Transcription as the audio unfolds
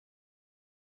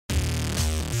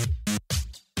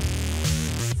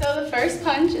first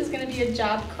punch is going to be a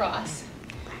jab cross.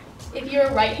 If you're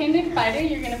a right-handed fighter,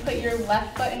 you're going to put your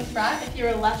left foot in front. If you're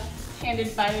a left-handed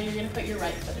fighter, you're going to put your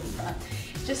right foot in front.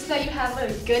 Just so that you have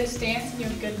a good stance and you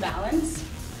have good balance.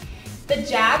 The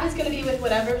jab is going to be with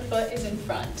whatever foot is in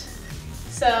front.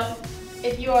 So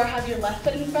if you have your left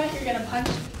foot in front, you're going to punch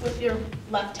with your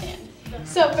left hand.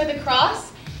 So for the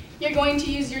cross, you're going to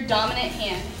use your dominant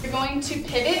hand. You're going to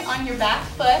pivot on your back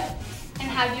foot and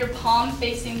have your palm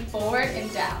facing forward and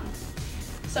down.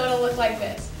 So it'll look like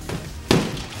this.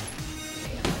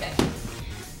 Okay.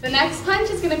 The next punch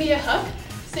is going to be a hook.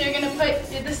 So you're going to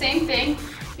do the same thing.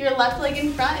 Your left leg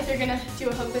in front if you're going to do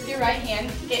a hook with your right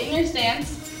hand. Get in your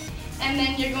stance. And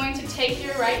then you're going to take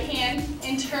your right hand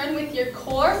and turn with your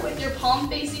core with your palm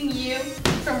facing you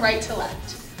from right to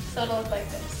left. So it'll look like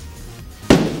this.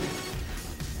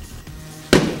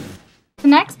 The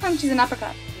next punch is an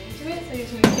uppercut. Into it, so you're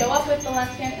just going to go up with the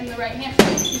left hand and the right hand.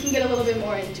 You can get a little bit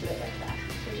more into it like that.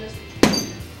 So just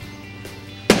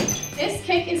this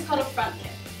kick is called a front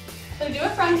kick. So to do a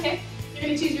front kick, you're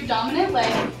going to choose your dominant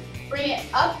leg, bring it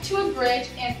up to a bridge,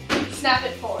 and snap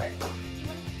it forward.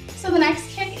 So the next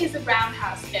kick is a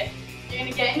roundhouse kick. You're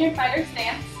going to get in your fighter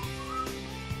stance.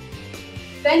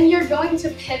 Then you're going to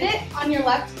pivot on your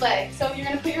left leg. So you're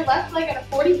going to put your left leg at a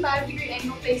 45-degree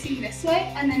angle facing this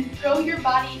way, and then throw your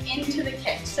body into the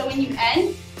kick. So when you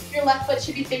end, your left foot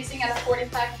should be facing at a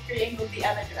 45-degree angle the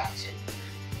other direction.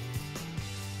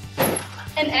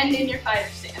 And end in your fighter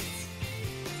stance.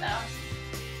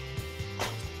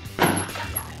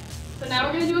 So now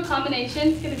we're going to do a combination.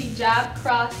 It's going to be jab,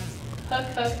 cross, hook,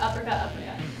 hook, uppercut,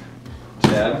 uppercut.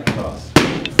 Jab, cross,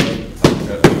 hook,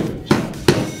 uppercut, uppercut.